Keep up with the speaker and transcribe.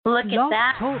Look at Blog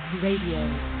that. Talk Radio.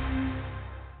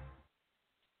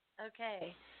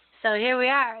 Okay, so here we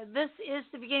are. This is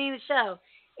the beginning of the show.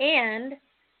 And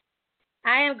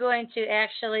I am going to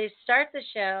actually start the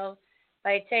show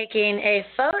by taking a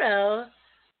photo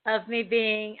of me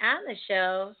being on the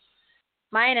show,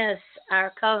 minus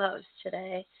our co-host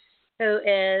today, who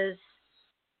is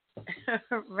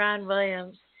Ron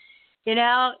Williams. You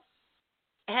know,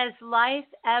 has life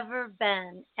ever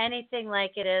been anything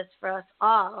like it is for us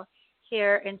all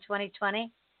here in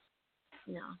 2020?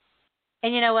 No.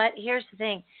 And you know what? Here's the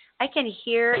thing. I can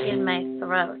hear in my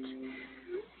throat,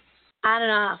 on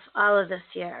and off, all of this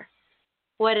year,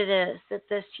 what it is that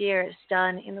this year has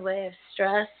done in the way of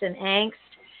stress and angst.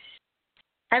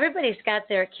 Everybody's got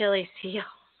their Achilles heel.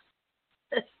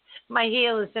 My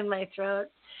heel is in my throat.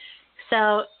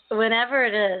 So whenever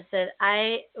it is that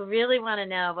I really want to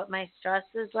know what my stress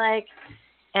is like,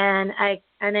 and I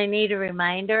need a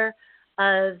reminder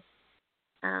of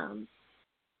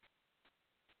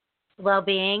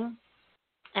well-being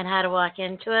and how to walk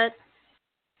into it,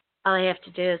 all I have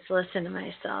to do is listen to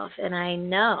myself. And I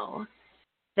know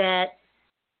that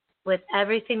with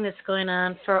everything that's going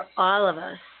on for all of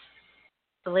us,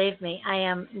 believe me, I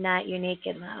am not unique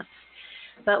in this,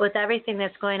 but with everything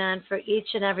that's going on for each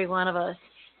and every one of us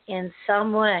in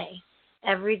some way,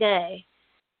 every day,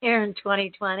 here in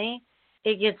 2020,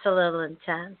 it gets a little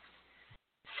intense.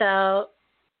 So,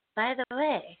 by the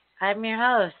way, I'm your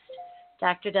host,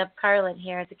 Dr. Deb Carlin,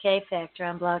 here at the K Factor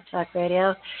on Blog Talk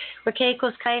Radio, where K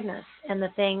equals kindness, and the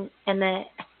thing, and the,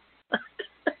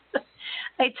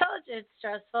 I told you it's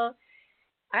stressful.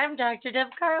 I'm Dr. Deb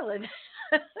Carlin,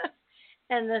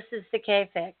 and this is the K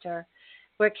Factor,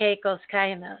 where K equals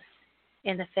kindness,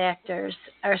 and the factors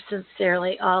are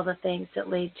sincerely all the things that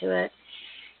lead to it.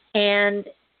 And,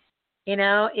 you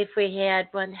know, if we had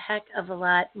one heck of a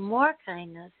lot more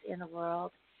kindness in the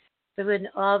world, we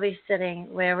wouldn't all be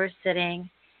sitting where we're sitting,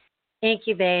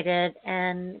 incubated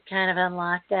and kind of on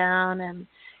lockdown, and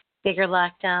bigger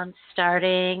lockdowns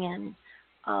starting and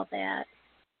all that.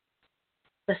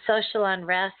 The social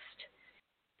unrest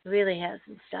really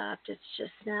hasn't stopped. It's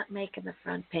just not making the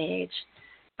front page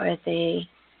or the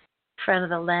front of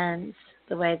the lens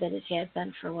the way that it had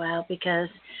been for a while, because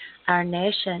our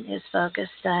nation is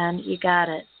focused on, you got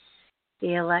it,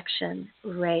 the election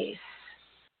race.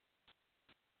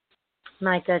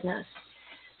 My goodness.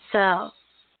 So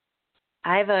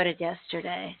I voted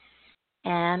yesterday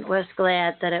and was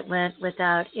glad that it went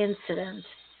without incident,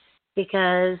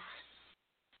 because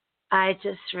I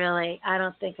just really, I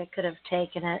don't think I could have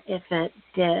taken it if it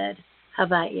did. How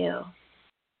about you?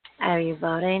 Are you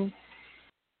voting?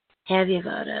 Have you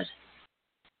voted?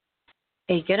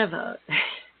 Are you going to vote?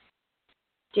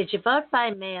 Did you vote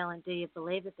by mail, and do you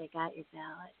believe that they got your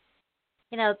ballot?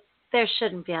 You know, there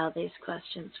shouldn't be all these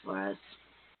questions for us.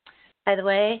 By the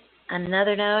way, on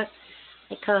another note,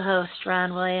 my co-host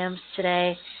Ron Williams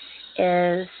today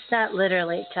is not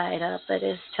literally tied up, but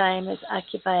his time is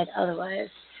occupied otherwise.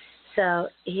 So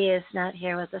he is not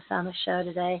here with us on the show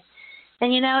today.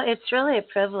 And you know, it's really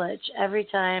a privilege every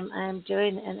time I'm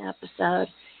doing an episode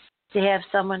to have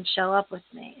someone show up with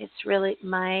me. It's really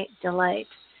my delight.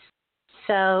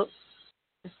 So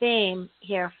the theme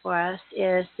here for us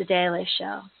is The Daily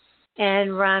Show.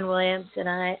 And Ron Williams and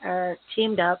I are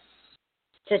teamed up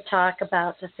to talk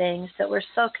about the things that we're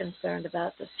so concerned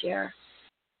about this year.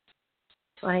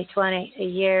 2020, a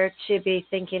year to be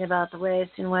thinking about the ways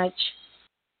in which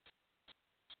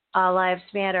all lives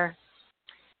matter.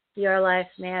 Your life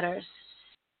matters.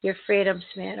 Your freedoms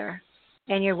matter.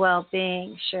 And your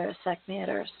well-being sure as heck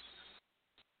matters.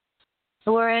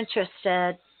 We're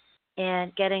interested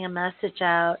in getting a message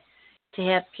out to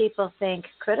have people think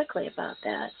critically about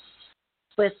that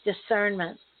with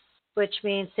discernment, which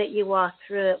means that you walk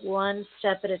through it one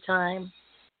step at a time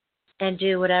and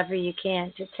do whatever you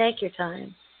can to take your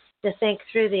time, to think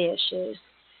through the issues,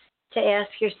 to ask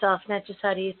yourself not just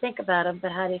how do you think about them,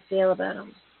 but how do you feel about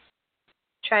them.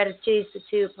 Try to tease the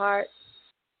two apart.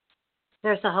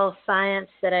 There's a whole science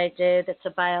that I do that's a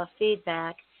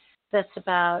biofeedback that's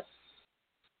about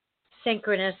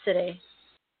synchronicity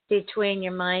between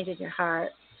your mind and your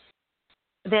heart.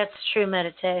 That's true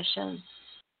meditation.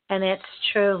 And that's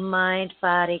true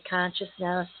mind-body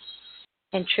consciousness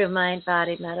and true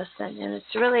mind-body medicine. And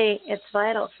it's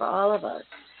vital for all of us.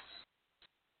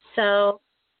 So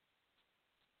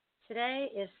today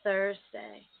is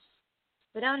Thursday.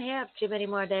 We don't have too many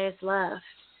more days left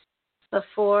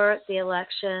before the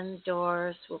election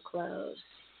doors will close.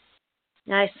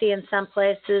 Now I see in some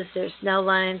places there's no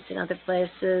lines, in other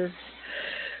places it's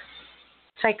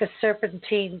like a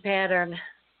serpentine pattern.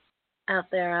 out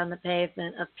there on the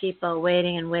pavement of people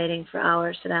waiting and waiting for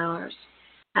hours and hours.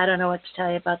 I don't know what to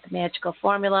tell you about the magical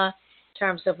formula in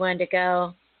terms of when to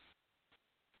go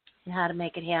and how to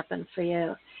make it happen for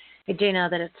you. I do know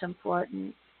that it's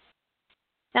important.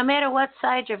 No matter what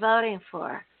side you're voting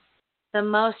for, the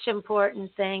most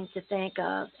important thing to think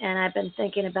of, and I've been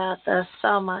thinking about this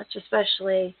so much,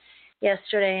 especially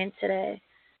yesterday and today,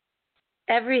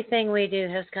 everything we do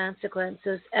has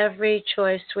consequences. Every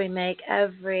choice we make,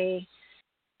 every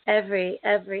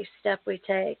step we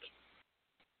take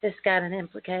has got an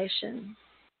implication.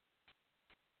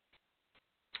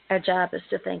 Our job is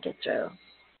to think it through.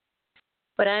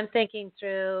 What I'm thinking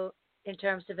through in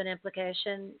terms of an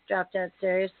implication, drop dead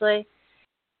seriously,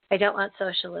 I don't want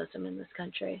socialism in this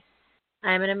country.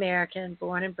 I'm an American,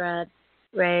 born and bred,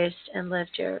 raised and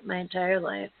lived here my entire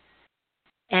life.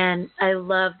 And I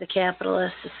love the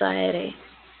capitalist society.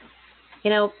 You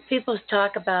know, people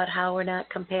talk about how we're not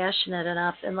compassionate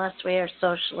enough unless we are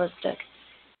socialistic.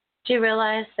 Do you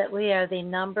realize that we are the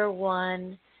number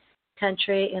one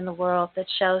country in the world that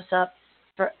shows up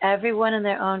for everyone in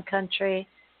their own country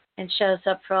and shows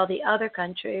up for all the other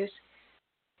countries?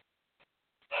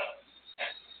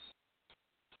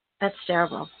 That's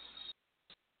terrible.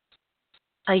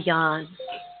 A yawn.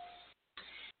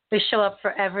 We show up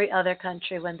for every other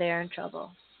country when they are in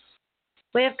trouble.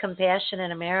 We have compassion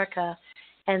in America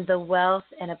and the wealth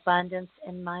and abundance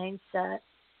and mindset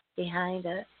behind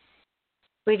it.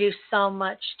 We do so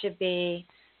much to be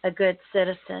a good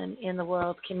citizen in the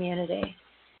world community.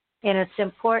 And it's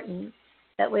important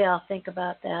that we all think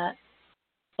about that.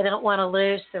 I don't want to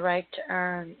lose the right to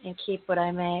earn and keep what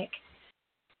I make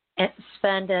and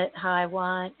spend it how I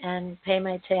want and pay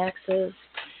my taxes,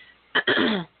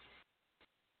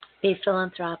 be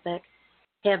philanthropic,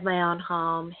 have my own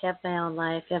home, have my own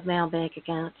life, have my own bank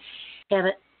account, have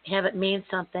it mean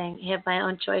something, have my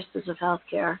own choices of health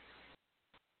care.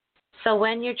 So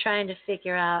when you're trying to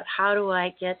figure out how do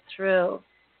I get through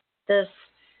this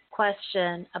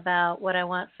question about what I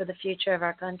want for the future of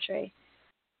our country,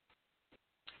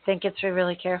 think it through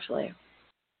really carefully.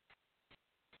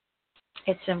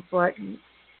 It's important.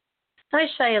 Let me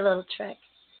show you a little trick.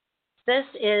 This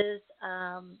is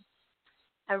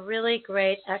a really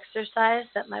great exercise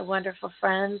that my wonderful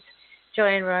friends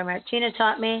Joy and Roy Martina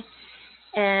taught me,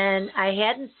 and I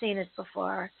hadn't seen it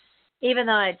before, even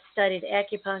though I'd studied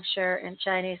acupuncture and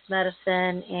Chinese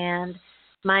medicine and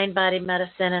mind-body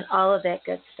medicine and all of that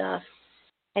good stuff.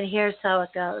 And here's how it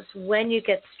goes. When you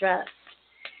get stressed,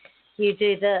 you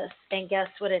do this, and guess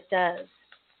what it does?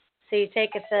 So you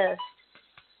take a fist,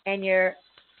 and you're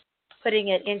putting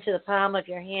it into the palm of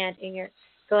your hand, and you're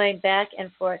going back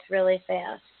and forth really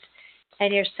fast.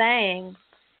 And you're saying,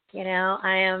 you know,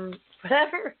 I am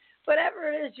whatever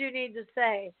it is you need to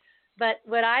say. But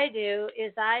what I do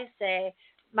is I say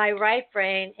my right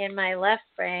brain and my left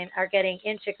brain are getting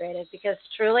integrated, because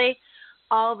truly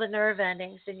all the nerve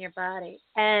endings in your body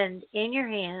and in your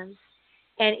hands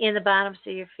and in the bottoms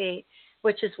of your feet,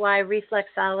 which is why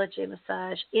reflexology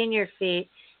massage in your feet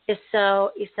is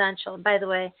so essential. And by the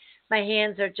way, my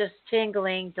hands are just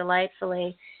tingling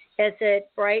delightfully as it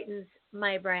brightens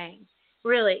my brain.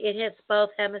 Really, it hits both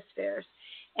hemispheres.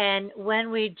 And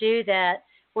when we do that,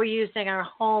 we're using our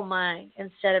whole mind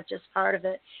instead of just part of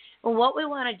it. And what we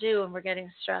want to do when we're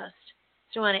getting stressed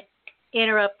is we want to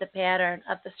interrupt the pattern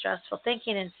of the stressful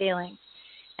thinking and feeling.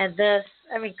 And this,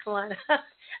 I mean, come on.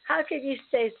 How can you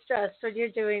stay stressed when you're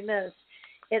doing this?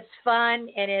 It's fun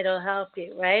and it'll help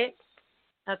you, right?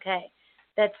 Okay,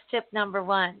 that's tip number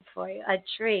one for you. A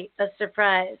treat, a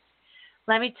surprise.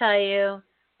 Let me tell you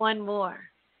one more.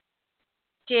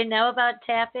 Do you know about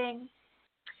tapping?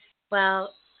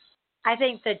 Well, I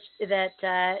think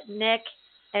that Nick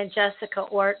and Jessica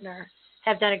Ortner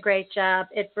have done a great job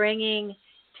at bringing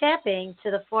tapping to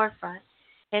the forefront.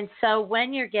 And so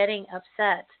when you're getting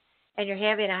upset and you're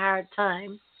having a hard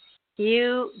time,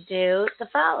 you do the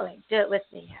following. Do it with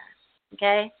me here,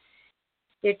 okay?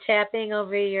 You're tapping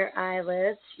over your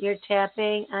eyelids. You're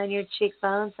tapping on your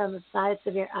cheekbones, on the sides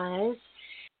of your eyes.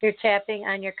 You're tapping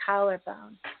on your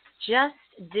collarbone. Just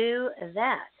do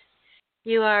that.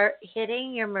 You are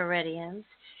hitting your meridians.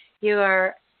 You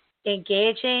are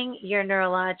engaging your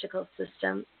neurological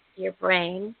system, your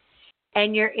brain,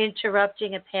 and you're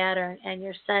interrupting a pattern, and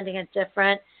you're sending a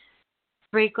different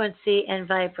frequency and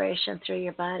vibration through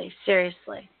your body.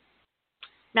 Seriously.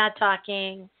 Not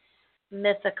talking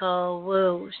mythical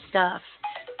woo stuff.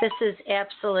 This is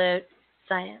absolute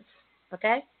science,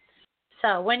 okay?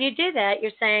 So when you do that,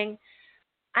 you're saying,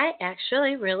 I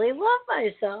actually really love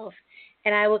myself,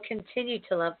 and I will continue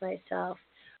to love myself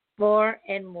more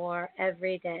and more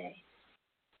every day.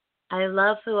 I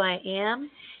love who I am.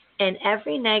 And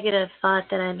every negative thought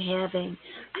that I'm having,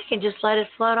 I can just let it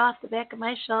float off the back of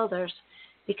my shoulders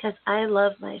because I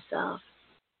love myself.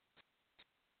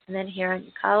 And then here in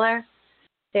color,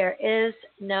 there is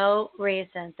no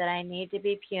reason that I need to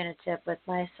be punitive with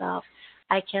myself.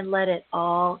 I can let it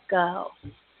all go.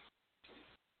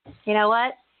 You know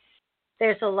what?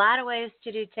 There's a lot of ways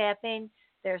to do tapping.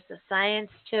 There's the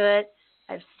science to it.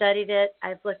 I've studied it.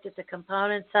 I've looked at the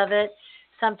components of it.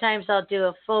 Sometimes I'll do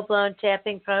a full-blown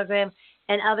tapping program,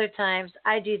 and other times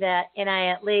I do that and I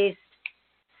at least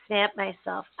snap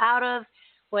myself out of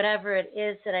whatever it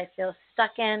is that I feel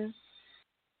stuck in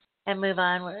and move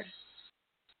onward.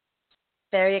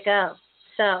 There you go.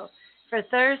 So for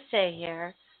Thursday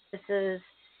here, this is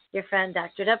your friend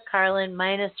Dr. Deb Carlin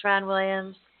minus Ron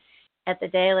Williams at The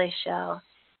Daily Show,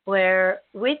 where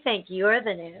we think you're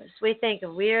the news. We think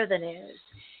we're the news.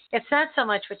 It's not so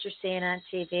much what you're seeing on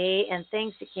TV and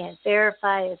things you can't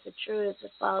verify. Is it true? Is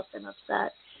it false? I'm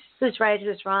upset. Who's right?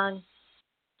 Who's wrong?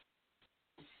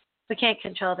 We can't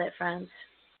control that, friends.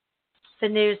 The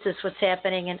news is what's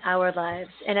happening in our lives.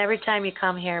 And every time you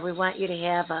come here, we want you to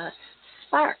have a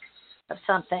spark of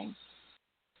something.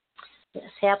 Yes,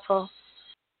 hapful.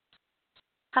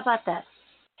 How about that?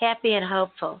 Happy and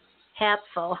hopeful.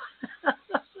 Hapful.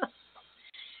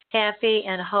 Happy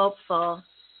and hopeful,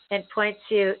 and points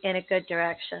you in a good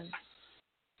direction.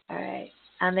 All right.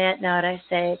 On that note, I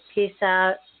say peace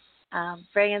out.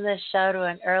 Bringing this show to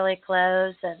an early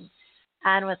close and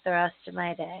on with the rest of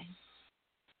my day.